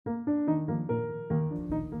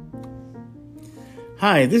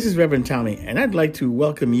Hi, this is Reverend Tommy, and I'd like to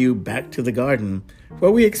welcome you back to the garden, where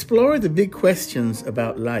we explore the big questions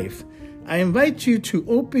about life. I invite you to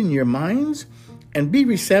open your minds and be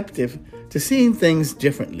receptive to seeing things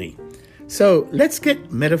differently. So let's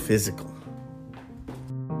get metaphysical.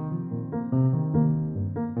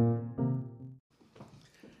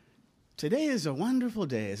 Today is a wonderful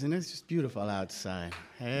day, isn't it? It's just beautiful outside.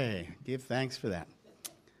 Hey, give thanks for that.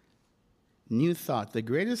 New thought, the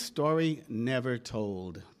greatest story never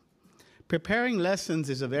told. Preparing lessons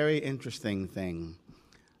is a very interesting thing.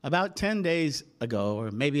 About 10 days ago,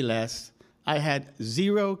 or maybe less, I had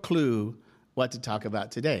zero clue what to talk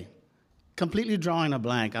about today. Completely drawing a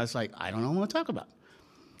blank. I was like, I don't know what to talk about.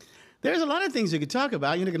 There's a lot of things you could talk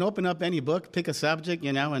about. You can open up any book, pick a subject,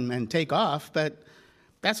 and take off, but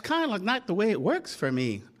that's kind of like not the way it works for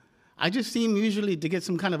me. I just seem usually to get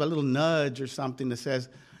some kind of a little nudge or something that says,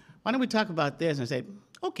 why don't we talk about this? And I say,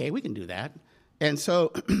 okay, we can do that. And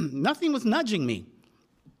so nothing was nudging me.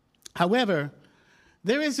 However,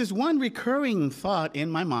 there is this one recurring thought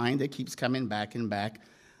in my mind that keeps coming back and back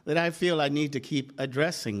that I feel I need to keep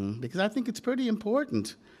addressing because I think it's pretty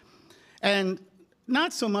important. And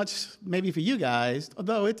not so much maybe for you guys,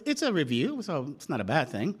 although it's a review, so it's not a bad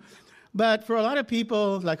thing. But for a lot of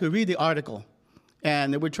people, like who read the article,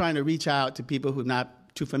 and we're trying to reach out to people who are not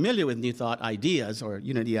too familiar with New Thought ideas or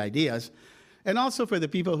Unity ideas, and also for the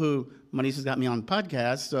people who, Manisha's got me on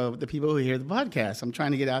podcasts, so the people who hear the podcast, I'm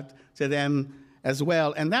trying to get out to them as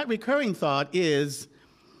well. And that recurring thought is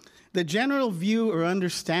the general view or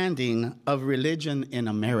understanding of religion in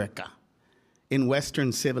America, in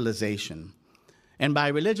Western civilization. And by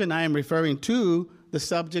religion, I am referring to the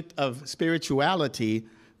subject of spirituality,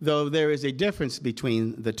 though there is a difference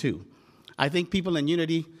between the two. I think people in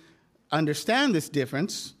Unity understand this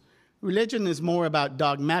difference. Religion is more about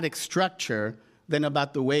dogmatic structure than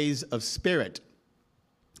about the ways of spirit.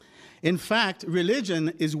 In fact,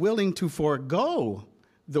 religion is willing to forego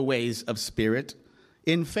the ways of spirit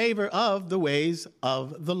in favor of the ways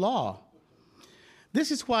of the law.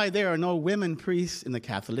 This is why there are no women priests in the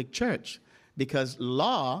Catholic Church, because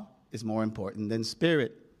law is more important than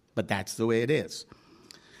spirit, but that's the way it is.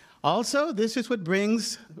 Also, this is what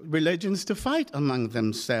brings religions to fight among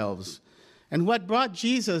themselves, and what brought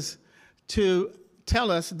Jesus to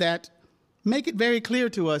tell us that, make it very clear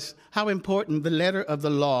to us how important the letter of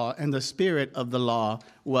the law and the spirit of the law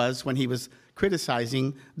was when he was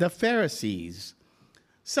criticizing the Pharisees.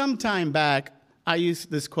 Some time back, I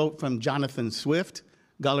used this quote from Jonathan Swift,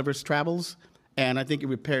 Gulliver's Travels, and I think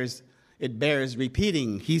it bears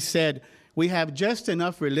repeating. He said, "We have just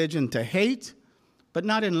enough religion to hate, but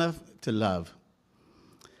not enough to love."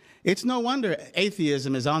 It's no wonder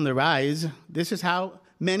atheism is on the rise. This is how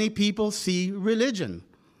many people see religion.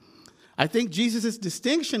 I think Jesus'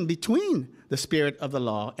 distinction between the spirit of the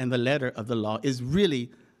law and the letter of the law is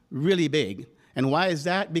really, really big. And why is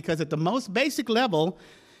that? Because at the most basic level,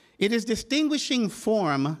 it is distinguishing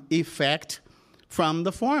form effect from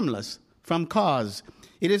the formless, from cause.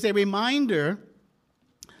 It is a reminder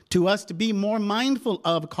to us to be more mindful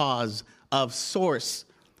of cause, of source,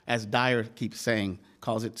 as Dyer keeps saying,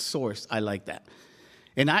 calls it source. I like that.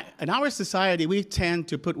 In our society, we tend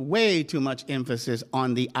to put way too much emphasis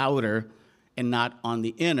on the outer and not on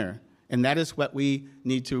the inner. And that is what we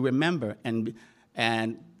need to remember. And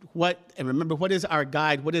remember, what is our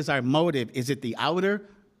guide? What is our motive? Is it the outer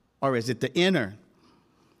or is it the inner?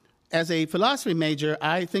 As a philosophy major,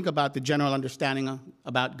 I think about the general understanding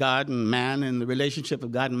about God and man and the relationship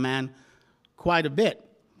of God and man quite a bit.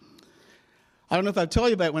 I don't know if I've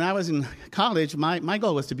told you, but when I was in college, my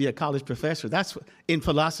goal was to be a college professor. That's in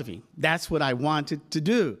philosophy. That's what I wanted to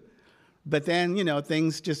do. But then,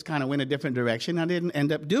 things just kind of went a different direction. I didn't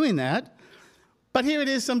end up doing that. But here it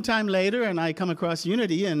is sometime later, and I come across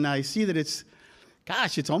Unity, and I see that it's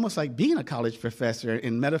almost like being a college professor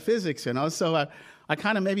in metaphysics. So I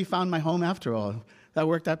kind of maybe found my home after all. That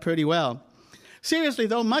worked out pretty well. Seriously,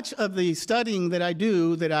 though, much of the studying that I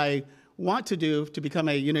do, that I want to do to become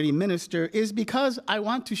a Unity minister, is because I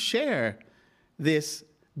want to share this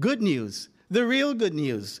good news, the real good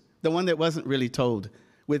news, the one that wasn't really told,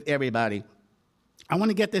 with everybody. I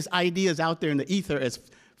want to get these ideas out there in the ether, as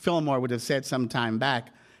Fillmore would have said some time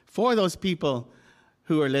back, for those people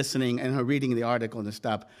who are listening and who are reading the article and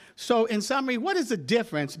stuff. So in summary, what is the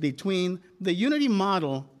difference between the Unity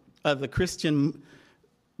model of the Christian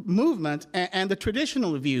movement and the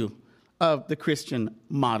traditional view of the Christian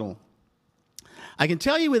model? I can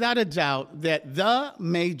tell you without a doubt that the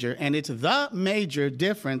major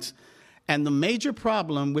difference and the major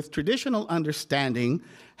problem with traditional understanding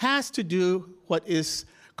has to do what is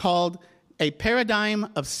called a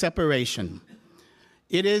paradigm of separation.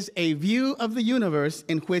 It is a view of the universe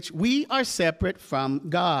in which we are separate from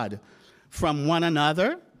God, from one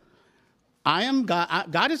another. I am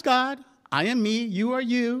God. God is God. I am me. You are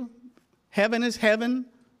you. Heaven is heaven.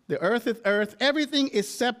 The earth is earth. Everything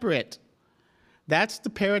is separate. That's the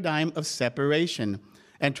paradigm of separation.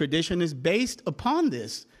 And tradition is based upon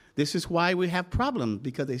this. This is why we have problems,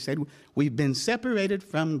 because they said we've been separated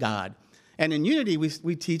from God. And in unity,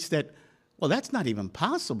 we teach that, well, that's not even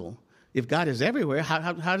possible. If God is everywhere,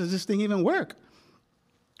 how does this thing even work?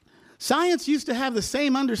 Science used to have the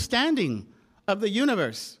same understanding of the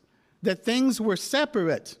universe, that things were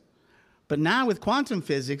separate. But now with quantum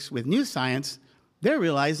physics, with new science, they're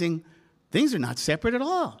realizing things are not separate at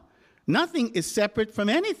all. Nothing is separate from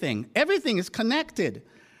anything. Everything is connected.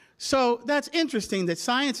 So that's interesting that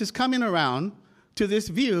science is coming around to this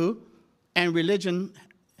view, and religion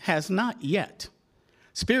has not yet.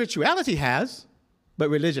 Spirituality has, but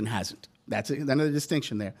religion hasn't. That's another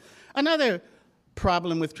distinction there. Another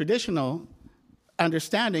problem with traditional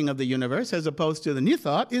understanding of the universe, as opposed to the new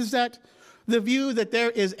thought, is that the view that there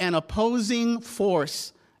is an opposing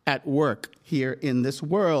force at work here in this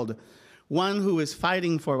world, one who is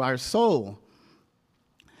fighting for our soul.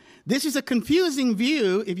 This is a confusing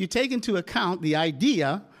view if you take into account the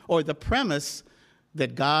idea or the premise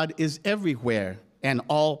that God is everywhere and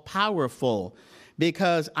all-powerful.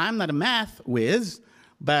 Because I'm not a math whiz,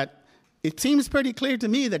 but it seems pretty clear to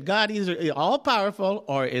me that God is either all-powerful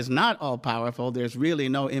or is not all-powerful. There's really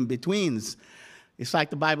no in-betweens. It's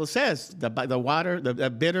like the Bible says, the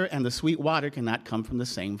bitter and the sweet water cannot come from the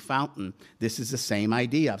same fountain. This is the same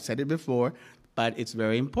idea. I've said it before, but it's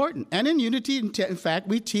very important. And in unity, in fact,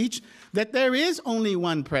 we teach that there is only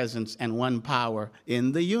one presence and one power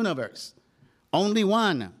in the universe. Only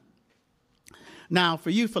one. Now,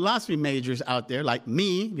 for you philosophy majors out there, like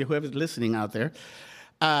me, whoever's listening out there,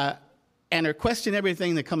 and are questioning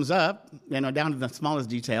everything that comes up, down to the smallest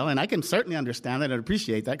detail, and I can certainly understand that and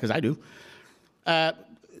appreciate that, because I do.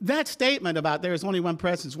 That statement about there is only one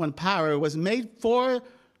presence, one power, was made for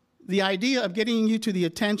the idea of getting you to the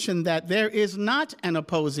attention that there is not an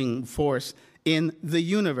opposing force in the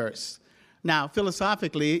universe. Now,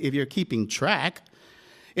 philosophically, if you're keeping track,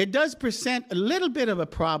 it does present a little bit of a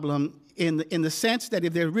problem in the sense that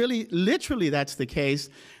if there really, literally that's the case,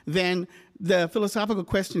 then the philosophical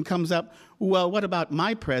question comes up, well, what about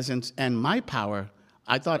my presence and my power?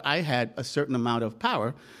 I thought I had a certain amount of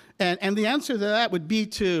power. And the answer to that would be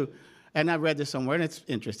to, and I read this somewhere, and it's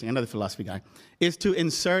interesting, another philosophy guy, is to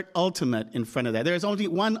insert ultimate in front of that. There is only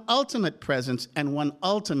one ultimate presence and one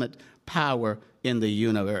ultimate power in the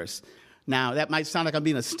universe. Now, that might sound like I'm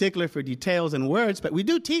being a stickler for details and words, but we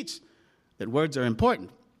do teach that words are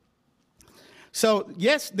important. So,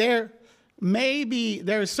 yes, there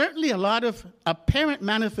is certainly a lot of apparent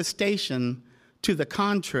manifestation to the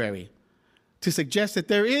contrary, to suggest that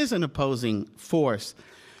there is an opposing force.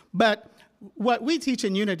 But what we teach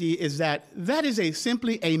in unity is that is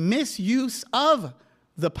simply a misuse of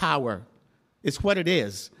the power. It's what it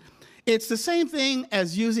is. It's the same thing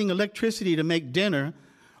as using electricity to make dinner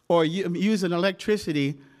or using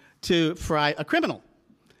electricity to fry a criminal.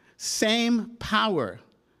 Same power,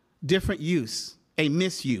 different use, a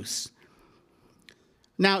misuse.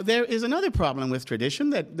 Now, there is another problem with tradition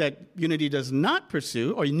that unity does not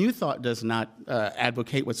pursue, or New Thought does not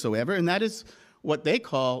advocate whatsoever, and that is what they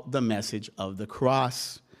call the message of the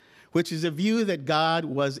cross, which is a view that God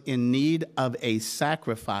was in need of a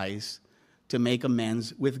sacrifice to make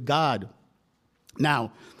amends with God.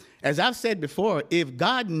 Now, as I've said before, if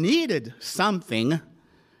God needed something,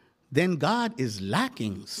 then God is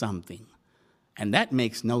lacking something. And that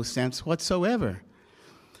makes no sense whatsoever.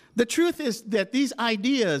 The truth is that these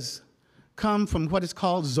ideas come from what is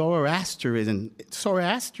called Zoroastrianism.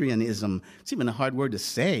 It's even a hard word to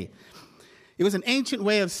say. It was an ancient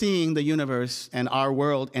way of seeing the universe and our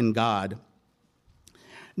world and God.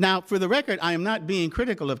 Now, for the record, I am not being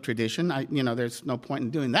critical of tradition. There's no point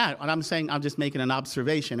in doing that. What I'm saying, I'm just making an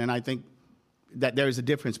observation, and I think that there is a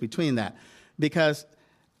difference between that. Because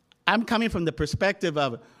I'm coming from the perspective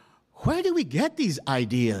of, where do we get these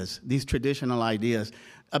ideas, these traditional ideas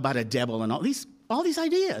about a devil and all these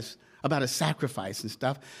ideas about a sacrifice and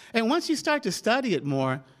stuff? And once you start to study it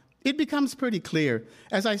more, it becomes pretty clear.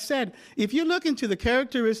 As I said, if you look into the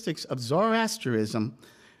characteristics of Zoroastrianism,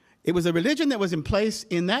 it was a religion that was in place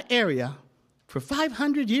in that area for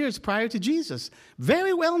 500 years prior to Jesus.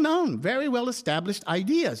 Very well known, very well established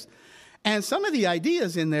ideas. And some of the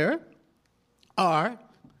ideas in there are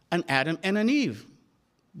an Adam and an Eve.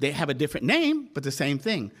 They have a different name, but the same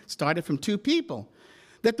thing. Started from two people.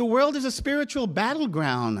 That the world is a spiritual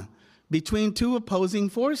battleground between two opposing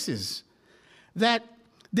forces. That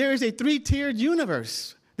there is a three-tiered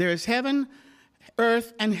universe. There is heaven,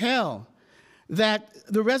 earth, and hell. That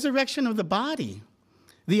the resurrection of the body,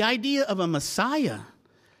 the idea of a Messiah,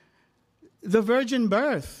 the virgin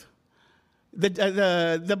birth, the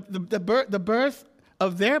birth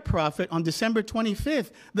of their prophet on December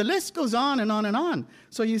 25th. The list goes on and on and on.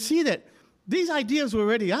 So you see that these ideas were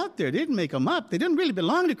already out there. They didn't make them up. They didn't really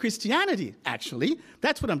belong to Christianity, actually.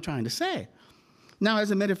 That's what I'm trying to say. Now,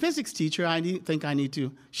 as a metaphysics teacher, I think I need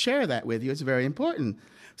to share that with you. It's very important.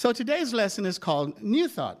 So today's lesson is called New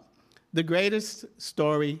Thought, the greatest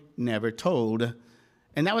story never told.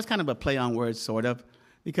 And that was kind of a play on words, sort of,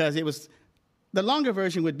 because it was, the longer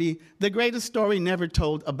version would be the greatest story never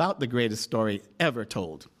told about the greatest story ever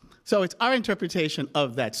told. So it's our interpretation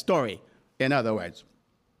of that story, in other words.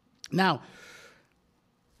 Now,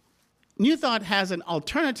 New Thought has an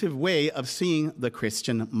alternative way of seeing the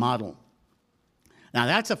Christian model. Now,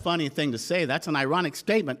 that's a funny thing to say. That's an ironic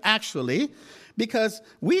statement, actually, because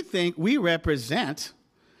we think we represent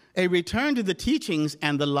a return to the teachings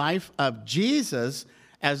and the life of Jesus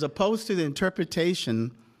as opposed to the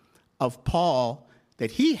interpretation of Paul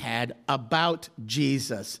that he had about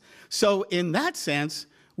Jesus. So in that sense,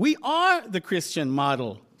 we are the Christian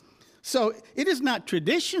model. So it is not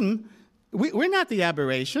tradition. We're not the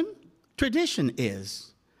aberration. Tradition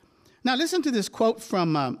is. Now listen to this quote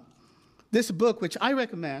from this book, which I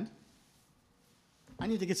recommend. I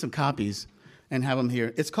need to get some copies and have them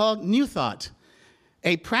here. It's called New Thought,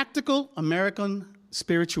 A Practical American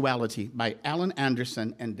Spirituality by Alan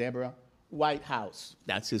Anderson and Deborah Whitehouse.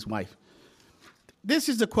 That's his wife. This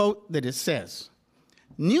is the quote that it says,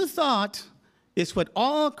 New Thought is what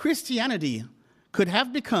all Christianity could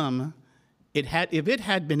have become if it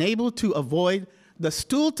had been able to avoid the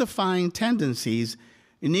stultifying tendencies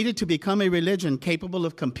it needed to become a religion capable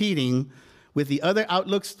of competing with the other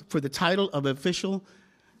outlooks for the title of official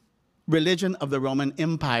religion of the Roman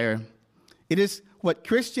Empire. It is what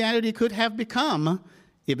Christianity could have become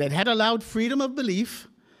if it had allowed freedom of belief,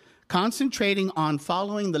 concentrating on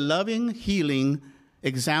following the loving, healing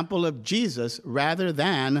example of Jesus rather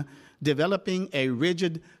than developing a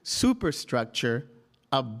rigid superstructure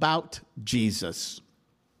about Jesus.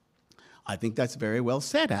 I think that's very well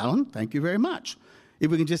said, Alan. Thank you very much. If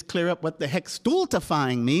we can just clear up what the heck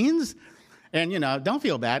stultifying means. And, don't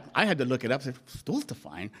feel bad. I had to look it up.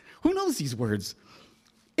 Stultifying? Who knows these words?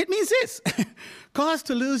 It means this. Cause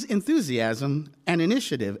to lose enthusiasm and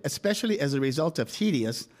initiative, especially as a result of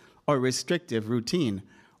tedious or restrictive routine.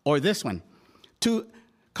 Or this one. To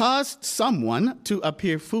cause someone to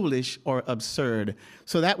appear foolish or absurd.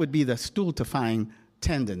 So that would be the stultifying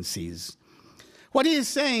tendencies. What he is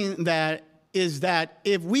saying is that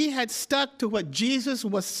if we had stuck to what Jesus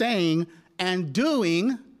was saying and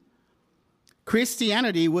doing,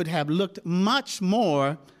 Christianity would have looked much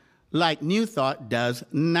more like New Thought does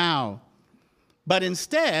now. But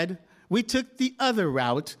instead, we took the other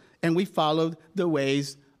route and we followed the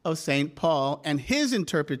ways of St. Paul and his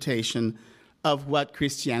interpretation of what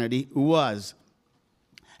Christianity was.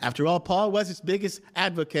 After all, Paul was its biggest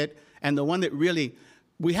advocate and the one that really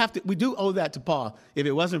we do owe that to Paul. If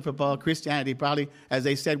it wasn't for Paul, Christianity probably, as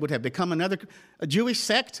they said, would have become a Jewish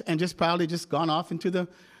sect and probably gone off into the,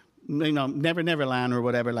 Never Land or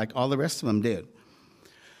whatever, like all the rest of them did.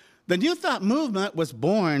 The New Thought movement was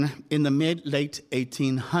born in the mid to late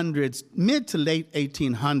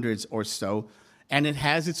 1800s or so, and it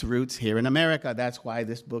has its roots here in America. That's why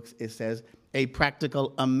this book, it says, A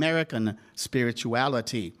Practical American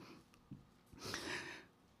Spirituality.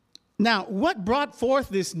 Now, what brought forth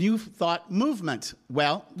this New Thought movement?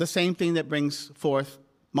 Well, the same thing that brings forth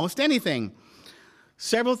most anything.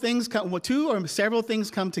 Several things come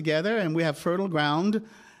together, and we have fertile ground,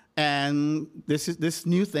 and this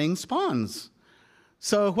new thing spawns.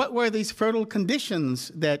 So what were these fertile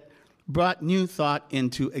conditions that brought New Thought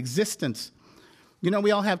into existence? We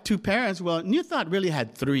all have two parents. Well, New Thought really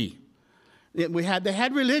had three. They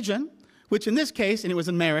had religion, which in this case, and it was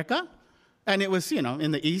America, and it was,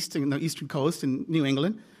 in the East, in the Eastern Coast in New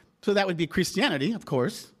England. So that would be Christianity, of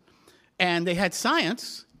course. And they had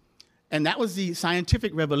science, and that was the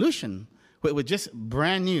scientific revolution. It was just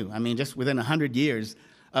brand new. Just within 100 years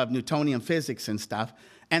of Newtonian physics and stuff.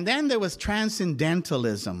 And then there was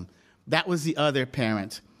transcendentalism. That was the other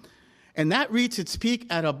parent. And that reached its peak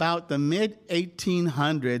at about the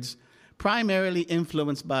mid-1800s, primarily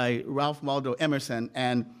influenced by Ralph Waldo Emerson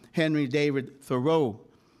and Henry David Thoreau.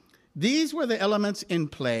 These were the elements in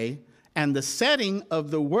play and the setting of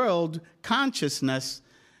the world consciousness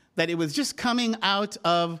that it was just coming out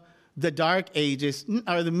of the Dark Ages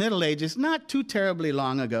or the Middle Ages not too terribly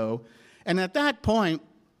long ago. And at that point,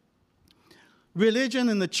 religion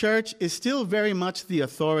in the church is still very much the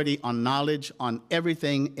authority on knowledge on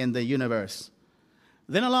everything in the universe.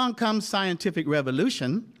 Then along comes scientific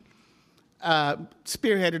revolution,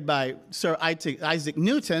 spearheaded by Sir Isaac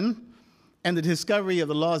Newton, and the discovery of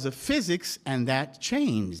the laws of physics, and that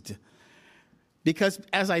changed. Because,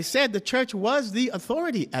 as I said, the church was the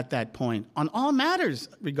authority at that point on all matters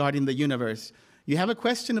regarding the universe. You have a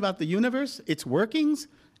question about the universe, its workings?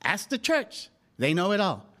 Ask the church. They know it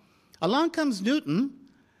all. Along comes Newton,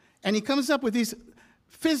 and he comes up with these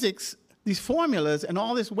physics, these formulas, and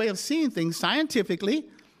all this way of seeing things scientifically,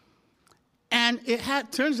 and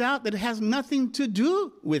turns out that it has nothing to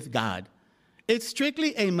do with God. It's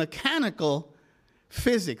strictly a mechanical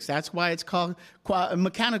physics. That's why it's called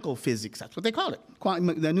mechanical physics. That's what they call it.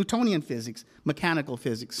 The Newtonian physics, mechanical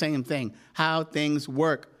physics, same thing, how things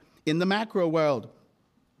work in the macro world.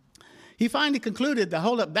 He finally concluded,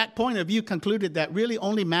 that point of view concluded that really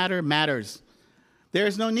only matter matters. There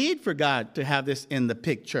is no need for God to have this in the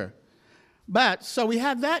picture. But, so we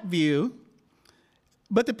have that view.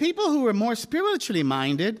 But the people who were more spiritually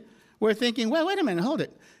minded were thinking, well, wait a minute, hold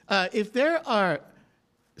it. If there are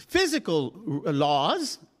physical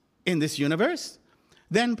laws in this universe,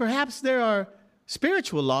 then perhaps there are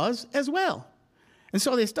spiritual laws as well. And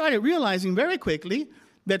so they started realizing very quickly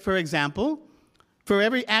that, for example, for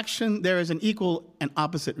every action there is an equal and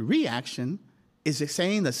opposite reaction, is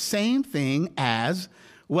saying the same thing as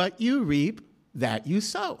what you reap, that you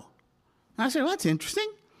sow. And I said, well, that's interesting.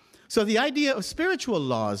 So the idea of spiritual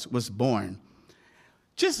laws was born.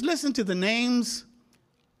 Just listen to the names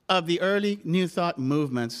of the early New Thought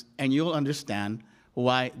movements, and you'll understand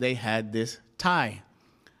why they had this tie.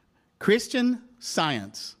 Christian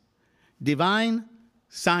Science, Divine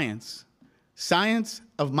Science, Science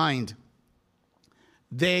of Mind.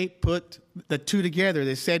 They put the two together.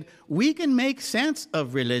 They said, we can make sense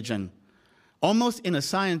of religion almost in a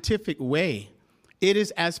scientific way. It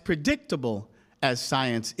is as predictable as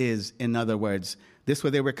science is, in other words. This is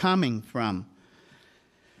where they were coming from.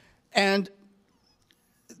 And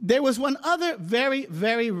there was one other very,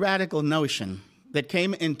 very radical notion that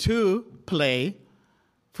came into play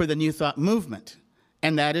for the New Thought movement,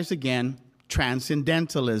 and that is, again,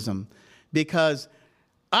 transcendentalism. Because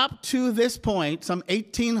up to this point, some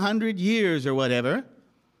 1,800 years or whatever,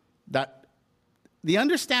 that the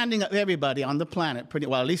understanding of everybody on the planet,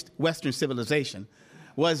 at least Western civilization,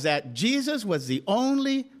 was that Jesus was the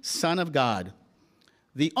only Son of God,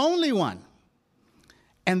 the only one.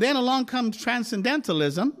 And then along comes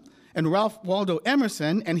transcendentalism and Ralph Waldo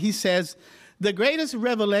Emerson, and he says, the greatest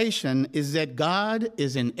revelation is that God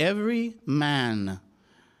is in every man.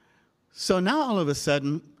 So now all of a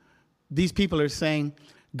sudden, these people are saying,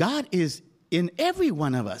 God is in every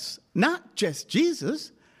one of us, not just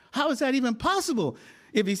Jesus. How is that even possible?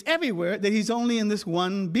 If he's everywhere, that he's only in this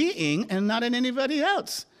one being and not in anybody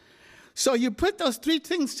else. So you put those three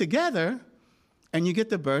things together, and you get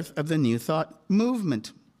the birth of the New Thought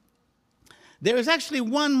movement. There is actually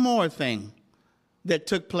one more thing that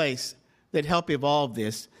took place that helped evolve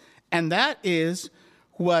this, and that is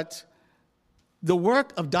what the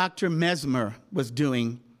work of Dr. Mesmer was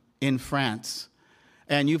doing in France.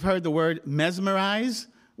 And you've heard the word mesmerize.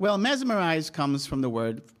 Well, mesmerize comes from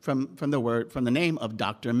the name of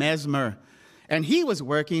Dr. Mesmer. And he was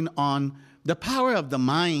working on the power of the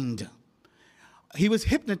mind. He was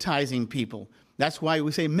hypnotizing people. That's why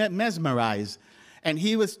we say mesmerize. And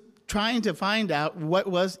he was trying to find out what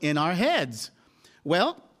was in our heads.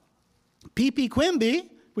 Well, P.P. Quimby,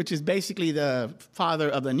 which is basically the father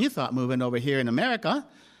of the New Thought movement over here in America,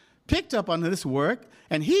 picked up on this work,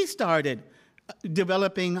 and he started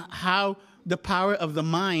developing how the power of the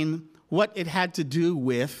mind, what it had to do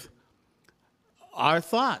with our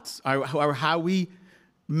thoughts, or how we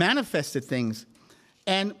manifested things.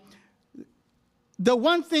 And the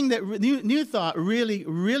one thing that New Thought really,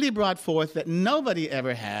 really brought forth that nobody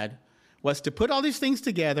ever had was to put all these things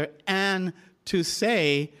together and to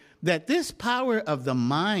say that this power of the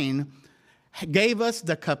mind gave us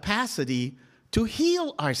the capacity to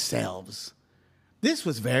heal ourselves. This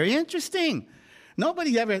was very interesting.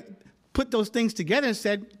 Nobody ever put those things together and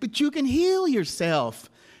said, but you can heal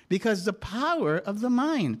yourself because the power of the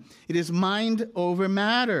mind. It is mind over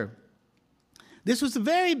matter. This was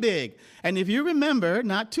very big. And if you remember,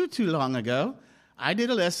 not too long ago, I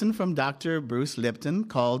did a lesson from Dr. Bruce Lipton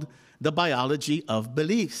called The Biology of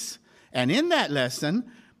Beliefs. And in that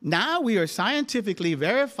lesson, now we are scientifically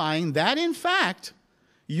verifying that, in fact,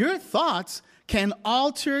 your thoughts can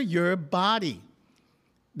alter your body.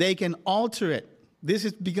 They can alter it. This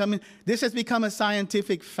has become a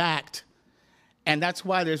scientific fact. And that's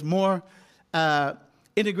why there's more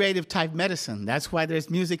integrative type medicine. That's why there's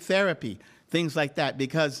music therapy, things like that,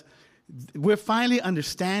 because we're finally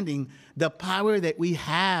understanding the power that we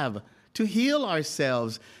have to heal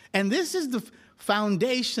ourselves. And this is the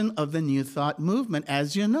foundation of the New Thought movement,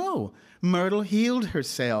 as you know. Myrtle healed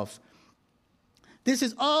herself. This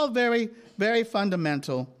is all very, very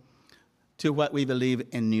fundamental to what we believe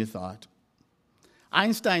in New Thought.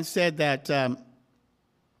 Einstein said that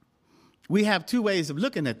we have two ways of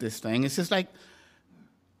looking at this thing. It's just like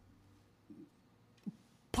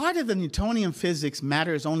part of the Newtonian physics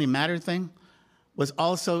matter is only matter thing was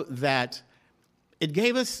also that it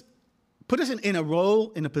put us in a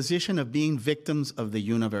role, in a position of being victims of the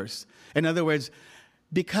universe. In other words,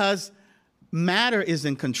 because matter is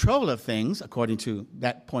in control of things, according to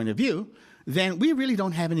that point of view, then we really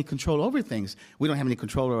don't have any control over things. We don't have any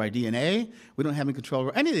control over our DNA. We don't have any control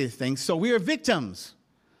over any of these things, so we are victims.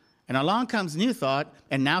 And along comes New Thought,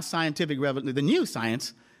 and now the new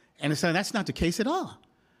science, and so that's not the case at all.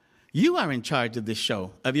 You are in charge of this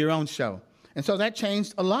show, of your own show. And so that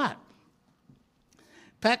changed a lot.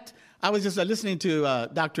 In fact, I was just listening to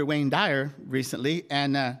Dr. Wayne Dyer recently,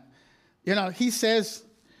 and, he says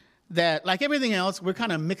that, like everything else, we're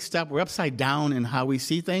kind of mixed up. We're upside down in how we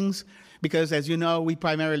see things, because, as you know, we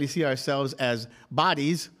primarily see ourselves as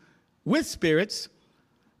bodies with spirits,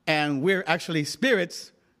 and we're actually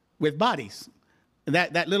spirits with bodies.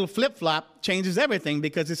 That little flip-flop changes everything,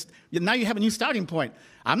 because now you have a new starting point.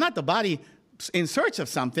 I'm not the body in search of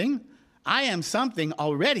something. I am something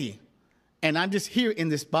already. And I'm just here in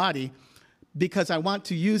this body because I want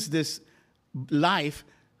to use this life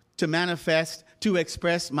to manifest, to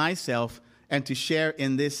express myself, and to share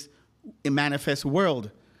in this manifest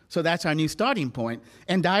world. So that's our new starting point.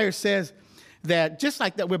 And Dyer says that just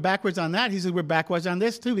like that we're backwards on that, he says we're backwards on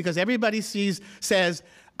this too, because everybody says,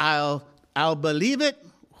 I'll believe it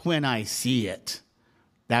when I see it.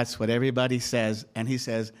 That's what everybody says. And he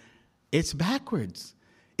says, it's backwards.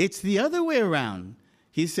 It's the other way around.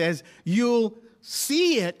 He says, you'll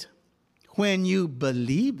see it when you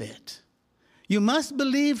believe it. You must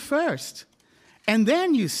believe first, and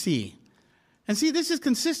then you see. And see, this is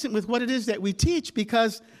consistent with what it is that we teach,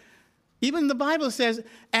 because even the Bible says,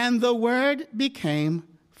 and the Word became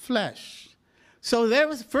flesh. So there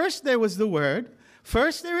was the Word.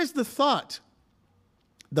 First, there is the thought,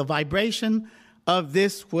 the vibration of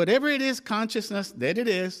this, whatever it is, consciousness that it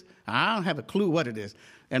is. I don't have a clue what it is.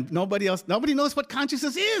 And nobody knows what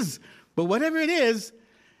consciousness is. But whatever it is,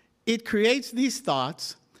 it creates these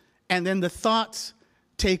thoughts, and then the thoughts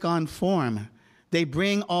take on form. They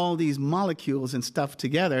bring all these molecules and stuff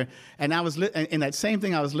together. And in that same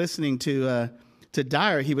thing, I was listening to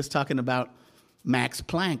Dyer. He was talking about Max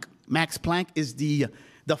Planck. Max Planck is the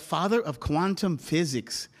father of quantum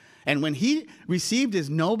physics. And when he received his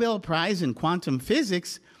Nobel Prize in quantum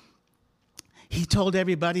physics, he told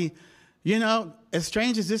everybody, as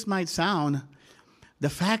strange as this might sound, the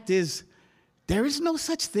fact is there is no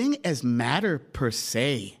such thing as matter per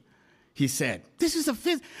se, he said. This is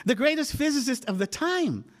the greatest physicist of the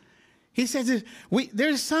time. He says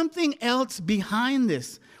there's something else behind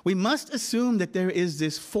this. We must assume that there is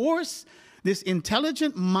this force, this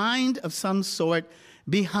intelligent mind of some sort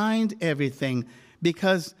behind everything,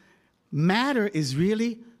 because matter is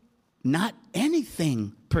really not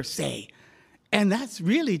anything per se. And that's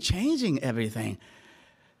really changing everything.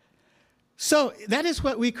 So that is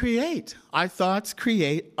what we create. Our thoughts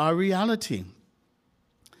create our reality.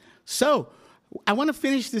 So I want to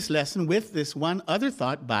finish this lesson with this one other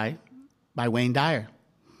thought by Wayne Dyer.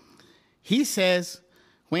 He says,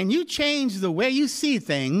 when you change the way you see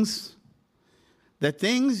things, the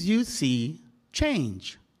things you see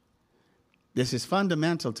change. This is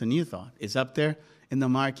fundamental to New Thought. It's up there in the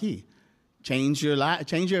marquee. Change your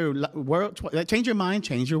world, change your mind,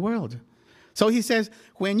 change your world. So he says,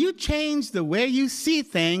 when you change the way you see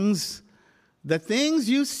things, the things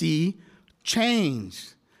you see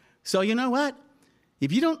change. So you know what?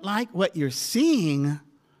 If you don't like what you're seeing,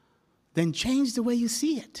 then change the way you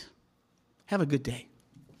see it. Have a good day.